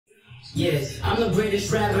Yes, I'm the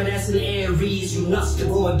greatest rapper that's in A-Reece. You nuts to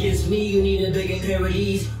go against me, you need a bigger pair of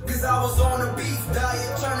these. Cause I was on a beef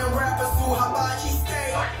diet, turning rappers to hibachi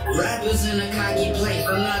steak. Rappers in a cocky plate,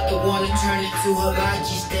 I'm not the one to turn it to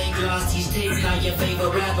hibachi steak. Lost these tapes, now your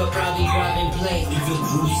favorite rapper probably driving play. Even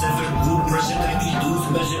crew, seven group, pressure like we do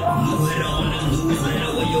special. New header on the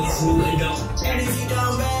newsletter where your crew end up. And if you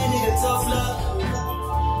down bad, nigga, tough luck.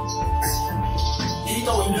 He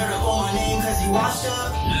throwing dirt up on my name cause he washed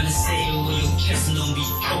up. Not the same when you kissing don't be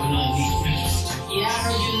choking on me. Yeah, I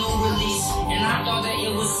heard you know release, and I thought that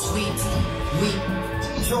it was sweet.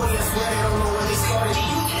 Joey, I swear they don't know where they started.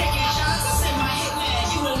 You taking shots, I say my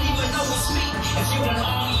hitman, you don't even know what's me. If you an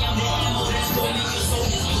army, I'm the ammo, that's gonna make your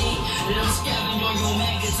soldiers bleed. Let them scavenge on your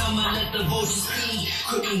maggots, I'ma let the vultures feed.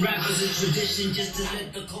 Cooking rappers is tradition just to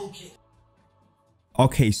let the culture.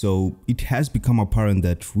 Okay, so it has become apparent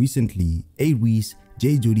that recently A-Reece,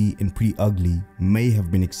 J Jody and Pretty Ugly may have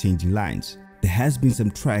been exchanging lines. There has been some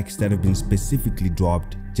tracks that have been specifically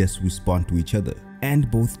dropped just to respond to each other, and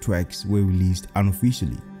both tracks were released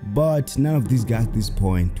unofficially. But none of these guys at this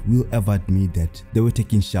point will ever admit that they were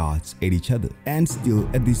taking shots at each other. And still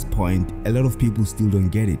at this point, a lot of people still don't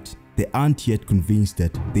get it. They aren't yet convinced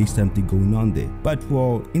that there's something going on there. But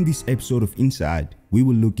well, in this episode of Inside, we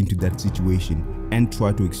will look into that situation and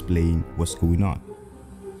try to explain what's going on.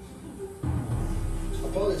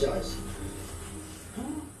 Apologize.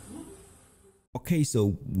 Okay,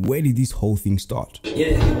 so where did this whole thing start?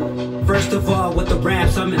 Yeah, first of all, with the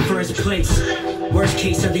raps, I'm in first place. Worst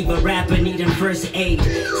case, I leave a rapper needing first aid.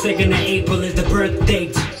 2nd of April is the birth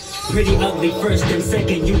date. Pretty Ugly first and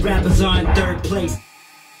second, you rappers are in 3rd place.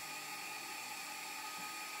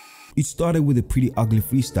 It started with a Pretty Ugly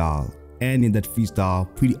freestyle, and in that freestyle,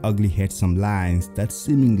 Pretty Ugly had some lines that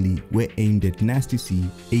seemingly were aimed at Nasty C,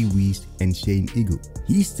 A-Reece and Shane Eagle.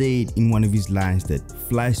 He said in one of his lines that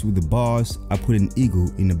flies with the bars, I put an eagle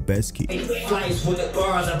in a bird's cage. Flies with the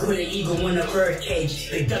bars, I put an eagle in a bird cage.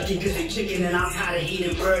 They ducking cause they chicken and I'm tired of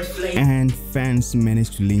eating bird flesh. And fans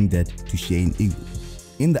managed to link that to Shane Eagle.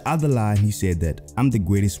 In the other line, he said that I'm the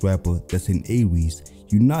greatest rapper that's in A-Reece.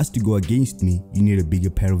 You nuts to go against me, you need a bigger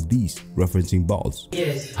pair of these, referencing balls.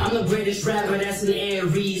 Yes, I'm the greatest rapper that's in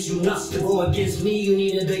A-Reece. You nuts to go against me, you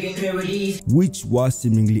need a bigger pair of these. Which was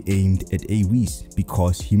seemingly aimed at A-Reece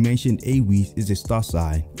because he mentioned A-Reece is a star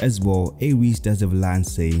sign. As well, A-Reece does have a line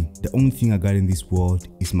saying, the only thing I got in this world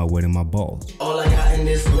is my word and my balls. All I got in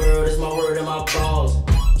this world is my word and my balls.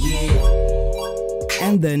 Yeah.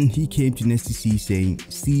 And then he came to Nasty C saying,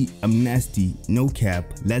 see, I'm nasty, no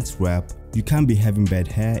cap, let's rap. You can't be having bad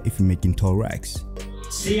hair if you're making tall racks.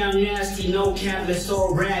 See, I'm nasty, no cap, let's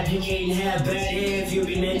all rap. You can't have bad hair if you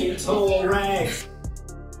be making tall racks.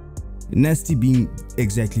 Nasty being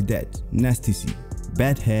exactly that, Nasty C.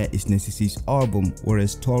 Bad Hair is Nasty C's album,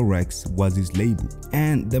 whereas Tall Racks was his label.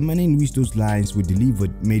 And the manner in which those lines were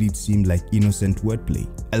delivered made it seem like innocent wordplay.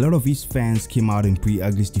 A lot of his fans came out in Pretty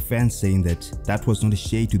Ugly's defense saying that was not a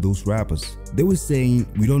shade to those rappers. They were saying,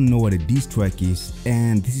 we don't know what a diss track is,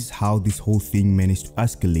 and this is how this whole thing managed to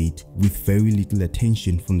escalate with very little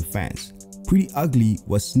attention from the fans. Pretty Ugly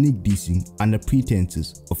was sneak dissing under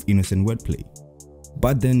pretenses of innocent wordplay.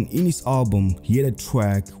 But then in his album, he had a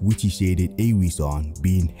track which he shaded A-Reece on,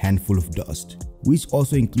 being Handful of Dust, which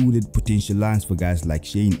also included potential lines for guys like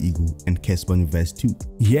Shane Eagle and Casper in verse 2.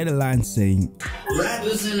 He had a line saying,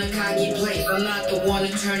 rappers in a cocky plate, I'm not the one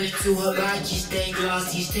to turn it to hibachi steak.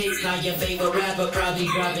 Lost these tapes, now your favorite rapper probably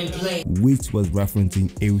driving play. Which was referencing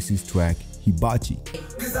A-Reece's track Hibachi.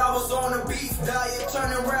 Cause I was on a beef diet,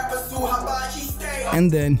 turning rappers to hibachi steak. And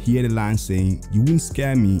then he had a line saying, you wouldn't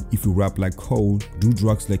scare me if you rap like Cole, do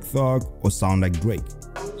drugs like Thug, or sound like Drake.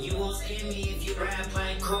 You won't scare me if you rap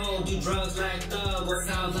like Cole, do drugs like Thug, or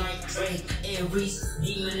sound like Drake. A-Reece,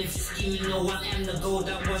 demon, if you scheming, know I am the gold.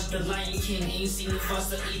 I watched the Lion King, ain't seen the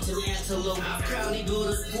foster eat an antelope. I proudly build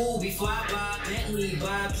a school before I buy a Bentley,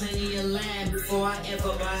 buy plenty of land before I ever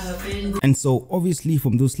buy her Fendi. And so obviously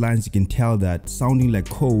from those lines you can tell that sounding like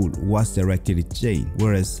Cole was directed at Jane,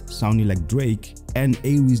 whereas sounding like Drake and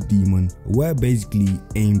A-Reece Demon were basically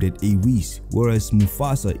aimed at A-Reece, whereas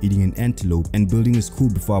Mufasa eating an antelope and building a school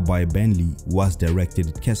before I buy a Bentley was directed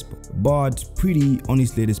at Casper. But Pretty, on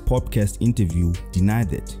his latest podcast interview, denied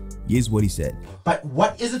that. Here's what he said. But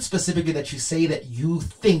what is it specifically that you say that you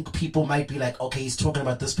think people might be like, okay, he's talking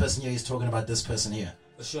about this person here, he's talking about this person here?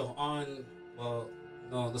 For sure.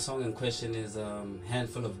 No, the song in question is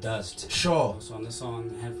Handful of Dust. Sure. So on the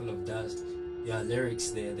song Handful of Dust, there are lyrics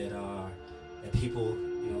there that people,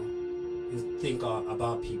 think are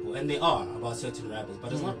about people, and they are about certain rappers,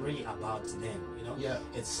 but it's not really about them, Yeah.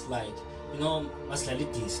 It's like,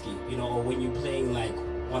 or when you're playing like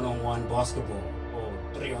one-on-one basketball or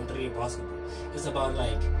 3-on-3 basketball. It's about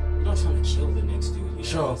like, you're not trying to kill the next dude,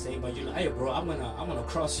 you know what I'm saying? But you're like, hey bro, I'm gonna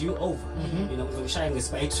cross you over. You know, I'm shining this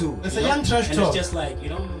by too. It's a young trash and talk. it's just like, you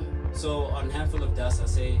know, so on Handful of Dust I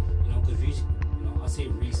say, you know, because Reece, you know, I say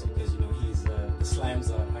Reece because, you know, he's the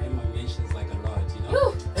slimes are in my mentions like a lot, you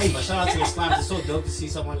know. Hey, but shout out to the slimes. It's so dope to see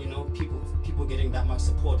someone, you know, people getting that much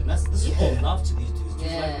support, and this is all love to these dudes.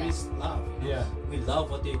 Just like Reece love. You know? We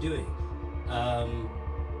love what they're doing.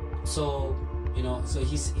 So you know, so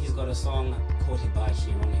he's got a song called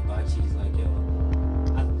Hibachi, and on Hibachi he's like, yo,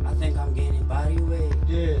 I think I'm gaining body weight.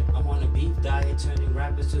 Yeah. I'm on a beef diet, turning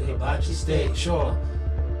rappers to Hibachi steak. Sure.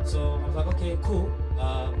 So I was like, okay, cool.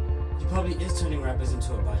 He probably is turning rappers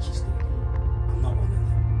into Hibachi steak. I'm not one of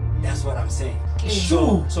them. That's what I'm saying.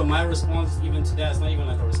 So my response even to that, it's not even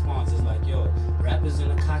like a response. It's like, yo, rappers in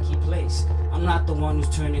a cocky place. I'm not the one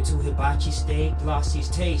who's turned into Hibachi steak, lost his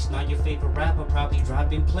taste. Now your favorite rapper probably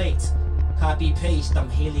dropping plates. Copy paste, I'm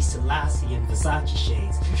Hailey Selassie in Versace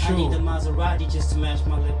shades. I need a Maserati just to match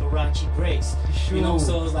my Liberace grace. You know,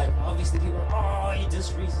 so it's like, obviously people are, oh, he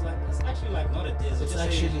just Reece. Like, it's actually like not a diss. It's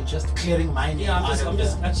actually just clearing my name. Yeah, I'm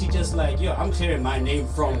just actually just like, yo, I'm clearing my name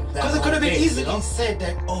from that. Because it could have been easily, you know? said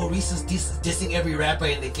that, oh, Reece is dissing every rapper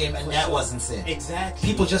in the game, and that wasn't said. Exactly.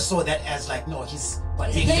 People just saw that as like, no, he's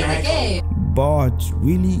playing the game. But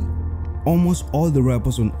really, almost all the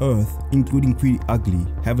rappers on earth, including Priddy Ugly,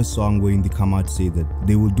 have a song wherein they come out to say that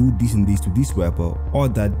they will do this and this to this rapper, or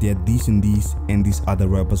that they're this and this and these other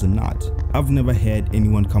rappers are not. I've never heard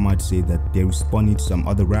anyone come out to say that they're responding to some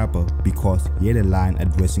other rapper because he had a line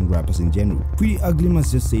addressing rappers in general. Priddy Ugly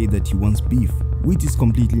must just say that he wants beef, which is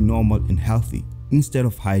completely normal and healthy, instead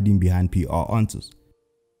of hiding behind PR answers.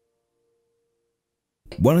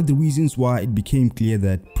 One of the reasons why it became clear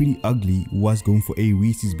that Priddy Ugly was going for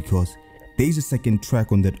A-Reece is because there is a second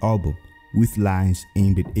track on that album with lines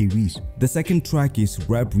aimed at A-Reece. The second track is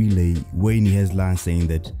Rap Relay, wherein he has lines saying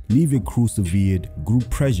that leave your crew severed, group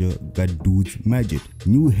pressure got dudes measured,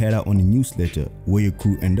 new header on a newsletter where your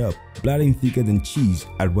crew end up, blood ain't thicker than cheese,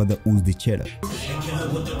 I'd rather ooze the cheddar.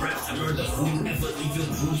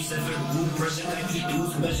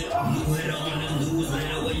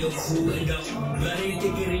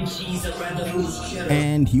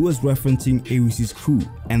 And he was referencing A-Reece's crew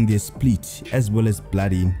and their split, as well as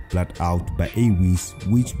Blood In, Blood Out by A-Reece,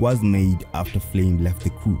 which was made after Flame left the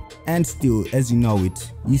crew. And still, as you know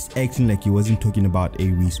it, he's acting like he wasn't talking about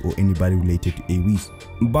A-Reece or anybody related to A-Reece.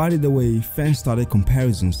 By the way, fans started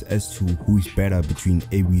comparisons as to who is better between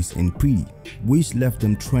A-Reece and Priddy, which left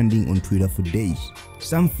them trending on Twitter for days.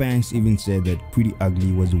 Some fans even said that Priddy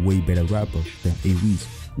Ugly was a way better rapper than A-Reece,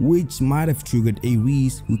 which might have triggered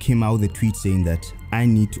A-Reece, who came out with a tweet saying that I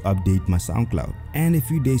need to update my SoundCloud. And a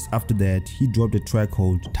few days after that, he dropped a track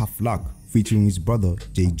called Tough Luck featuring his brother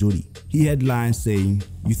J Jody. He had lines saying,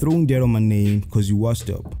 you throwing dirt on my name cause you washed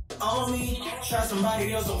up. On me, try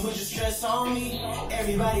somebody else, don't put your stress on me.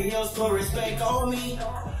 Everybody else put respect on me.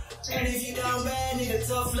 And if you down bad, nigga,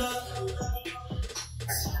 tough luck.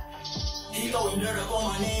 He throwing dirt up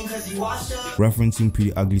on my name cause he washed up. Referencing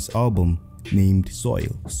Priddy Ugly's album named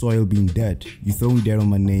Soil. Soil being dead. You throwing dirt on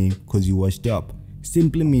my name cause you washed up.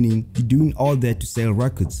 Simply meaning you doing all that to sell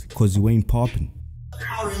records cause you ain't popping.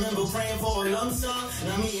 I remember praying for a lump sum.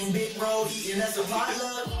 Now me and Big Bro eating as a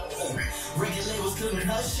potluck. Record labels couldn't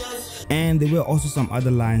hush us. And there were also some other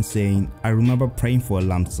lines saying, I remember praying for a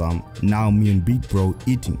lump sum. Now me and Big Bro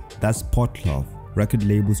eating. That's potluck. Record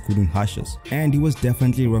labels couldn't hush us. And he was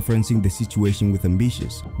definitely referencing the situation with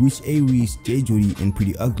Ambitious, which A-Reece, J Jody and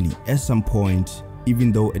Priddy Ugly at some point,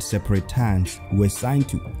 even though at separate times, were signed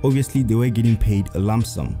to. Obviously they were getting paid a lump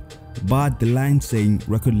sum. But the line saying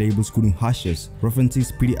record labels couldn't hush us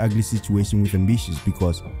references Priddy Ugly's situation with Ambitious,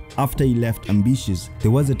 because after he left Ambitious,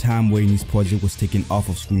 there was a time when his project was taken off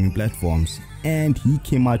of streaming platforms and he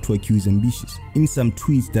came out to accuse Ambitious in some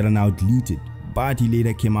tweets that are now deleted. But he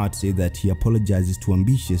later came out to say that he apologizes to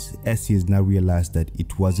Ambitious as he has now realized that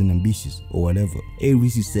it wasn't Ambitious or whatever.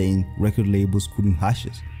 A-Reece is saying record labels couldn't hush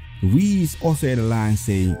us. Reece also had a line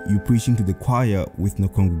saying you preaching to the choir with no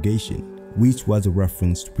congregation, which was a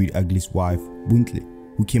reference to Priddy Ugly's wife, Buntle,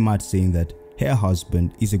 who came out saying that her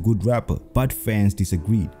husband is a good rapper, but fans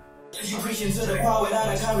disagreed. You preaching to the choir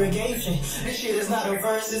without a congregation. This shit is not a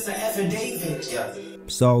verse, it's an affidavit. Yeah.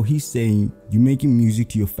 So he's saying you're making music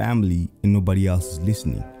to your family and nobody else is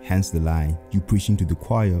listening, hence the line, you preaching to the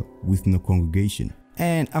choir with no congregation.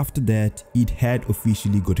 And after that, it had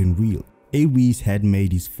officially gotten real. A-Reece had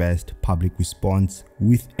made his first public response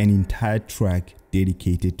with an entire track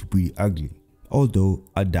dedicated to Priddy Ugly, although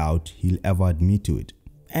I doubt he'll ever admit to it.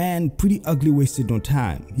 And Priddy Ugly wasted no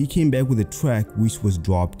time. He came back with a track which was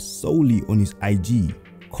dropped solely on his IG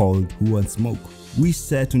called Who Wants Smoke. We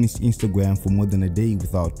sat on his Instagram for more than a day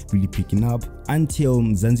without really picking up until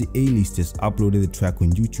Mzansi A-listers uploaded the track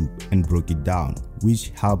on YouTube and broke it down,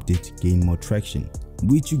 which helped it gain more traction,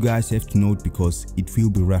 which you guys have to note because it will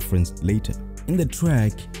be referenced later. In the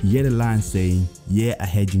track, he had a line saying, "Yeah, I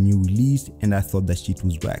had your new release and I thought that shit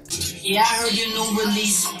was whack." Yeah, I heard your new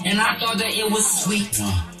release and I thought that it was sweet,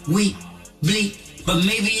 weak, bleak, but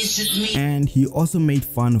maybe it's just me. And he also made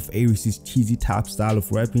fun of A-Reece's cheesy type style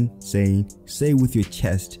of rapping, saying, "Say it with your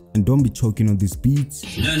chest and don't be choking on these beats."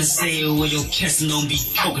 Learn to say it with your chest and don't be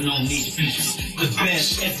choking on these beats. The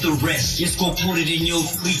best at the rest, just go put it in your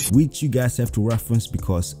tweet. Which you guys have to reference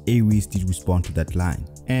because A-Reece did respond to that line.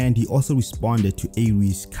 And he also responded to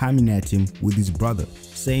A-Reece coming at him with his brother,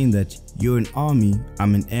 saying that you're an army,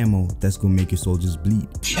 I'm an ammo that's gonna make your soldiers bleed.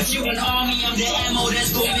 If you're an army, I'm the ammo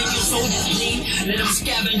that's gonna make your soldiers bleed. Let them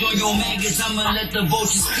scavenge on your maggots, I'ma let the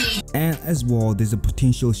vultures feed. And as well, there's a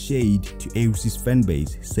potential shade to A-Reece's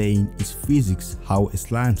fanbase, saying it's physics how a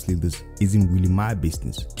slime slithers isn't really my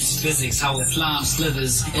business. It's physics how a slime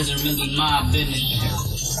slithers isn't really my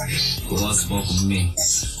business. Who wants smoke with me?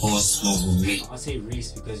 Who wants smoke with me? I'll say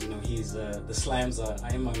Reece because, you know, he's the slimes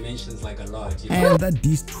are in my mentions like a lot. You know? And that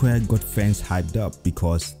diss track got fans hyped up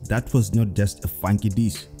because that was not just a funky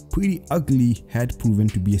diss. Priddy Ugly had proven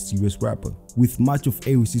to be a serious rapper, with much of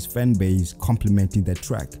A-Reece's fanbase complimenting that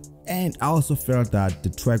track. And I also felt that the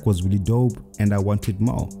track was really dope and I wanted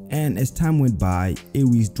more. And as time went by,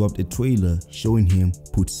 A-Reece dropped a trailer showing him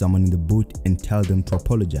put someone in the boot and tell them to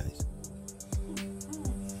apologize.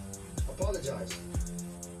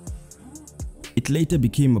 It later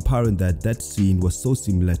became apparent that that scene was so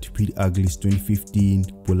similar to Priddy Ugly's 2015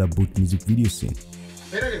 Pull Up Boot music video scene.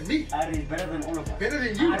 Better than me. I is better than all of us. Better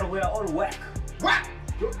than you. I don't wear all whack. Whack.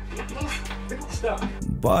 Stop.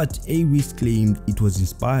 But A-Reece claimed it was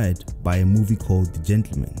inspired by a movie called The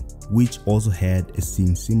Gentleman, which also had a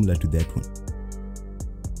scene similar to that one.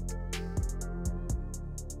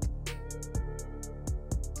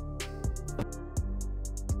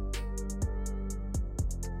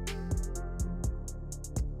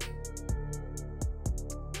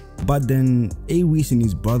 But then A-Reece and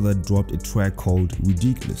his brother dropped a track called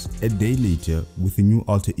Ridiculous a day later with a new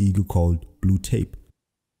alter ego called Blue Tape.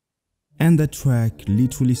 And that track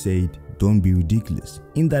literally said, "Don't be ridiculous."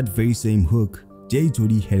 In that very same hook, J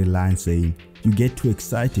Jody had a line saying, "You get too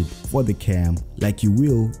excited for the cam like you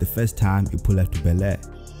will the first time you pull up to Bel Air."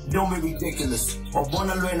 Don't be ridiculous.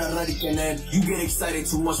 You get excited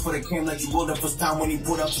too much for the cam like you will the first time when he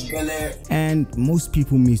put up to Bel Air. And most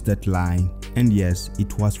people missed that line, and yes,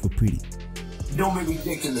 it was for Priddy. Don't be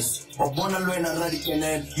ridiculous.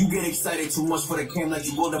 You get excited too much for the cam like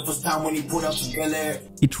you will the first time when he put up to Bel Air.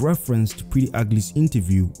 It referenced Priddy Ugly's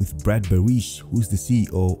interview with Brad Barish, who's the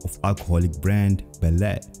CEO of alcoholic brand Bel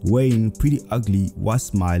Air, wherein Priddy Ugly was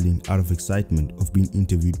smiling out of excitement of being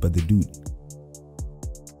interviewed by the dude.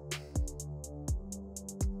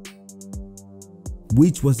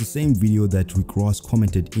 Which was the same video that Rick Ross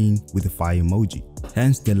commented in with a fire emoji.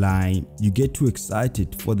 Hence the line, "You get too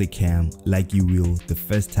excited for the cam like you will the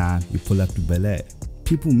first time you pull up to Bel Air."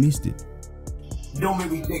 People missed it. Don't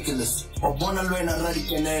be ridiculous.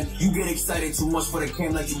 You get excited too much for the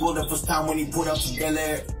cam like you will the first time when he put up to Bel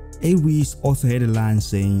Air. A-Reece also had a line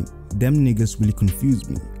saying, "Them niggas really confuse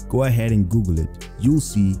me. Go ahead and Google it. You'll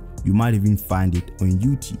see, you might even find it on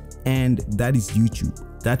YouTube." And that is YouTube.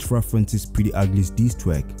 That references Priddy Ugly's diss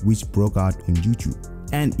track, which broke out on YouTube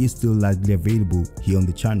and is still largely available here on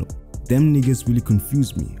the channel. "Them niggas really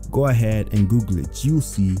confuse me. Go ahead and Google it. You'll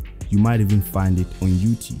see, you might even find it on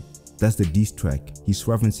YouTube." That's the diss track. He's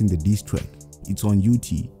referencing the diss track. It's on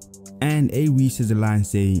YouTube. And A-Reece has a line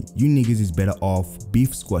saying, "You niggas is better off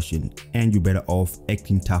beef squashing and you're better off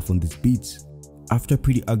acting tough on these beats." After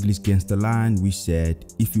Priddy Ugly's gangster line, we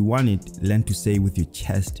said, "If you want it, learn to say it with your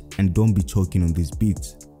chest and don't be choking on these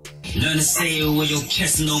beats." Learn to say it with your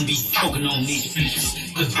chest and don't be choking on these beats.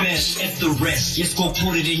 The best at the rest, just go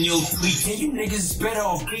put it in your tweet. And you niggas is better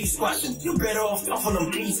off beef squashing. You better off on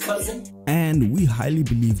them beats, cousin. And we highly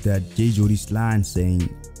believe that J Jody's line saying,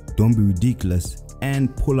 "Don't be ridiculous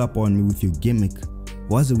and pull up on me with your gimmick"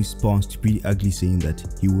 was a response to Priddy Ugly saying that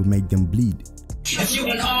he will make them bleed. If you're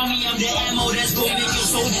an army, I'm the ammo that's gonna make your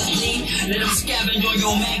soldiers bleed. Let them scavenge on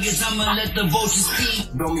your maggots, I'ma let the vultures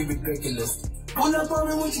feed. Don't be ridiculous. Pull up on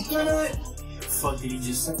me with your gun. Fuck did he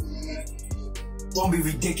just say? Don't be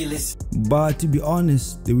ridiculous. But to be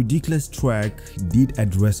honest, the Ridiculous track did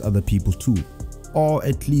address other people too. Or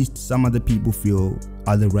at least some other people feel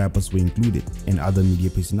other rappers were included and other media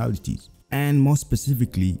personalities. and more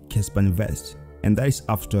specifically Casper Invest. And that is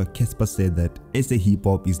after Casper said that SA Hip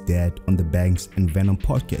Hop is dead on the Banks and Venom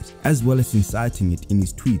podcast, as well as inciting it in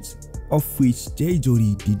his tweets, of which Jay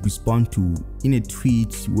Jody did respond to in a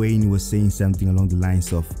tweet wherein he was saying something along the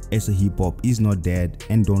lines of SA Hip Hop is not dead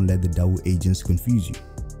and don't let the double agents confuse you.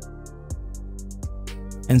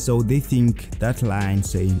 And so they think that line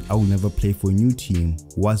saying I will never play for a new team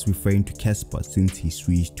was referring to Casper since he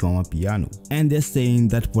switched to Amapiano. And they're saying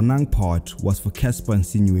that Bonang part was for Casper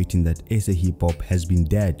insinuating that SA Hip Hop has been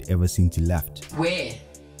dead ever since he left. Where?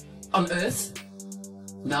 On Earth?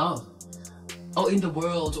 No. Or in the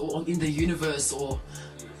world, or in the universe, or...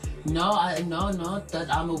 No, not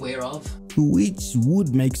that I'm aware of. Which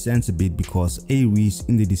would make sense a bit because A-Reece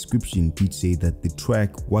in the description did say that the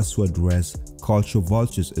track was to address cultural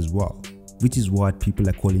vultures as well, which is what people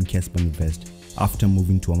are calling Casper Invest after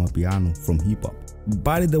moving to Amapiano from hip hop.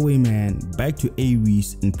 By the way man, back to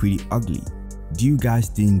A-Reece and Pretty Ugly. Do you guys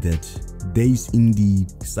think that there is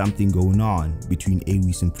indeed something going on between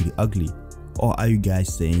A-Reece and Pretty Ugly? Or are you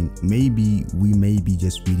guys saying maybe we may be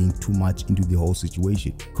just reading too much into the whole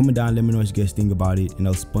situation? Comment down, let me know what you guys think about it, and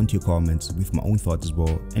I'll respond to your comments with my own thoughts as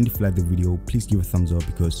well. And if you like the video, please give a thumbs up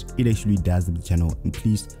because it actually does help the channel. And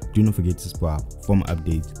please do not forget to subscribe for more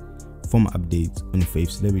updates on your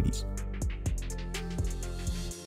fave celebrities.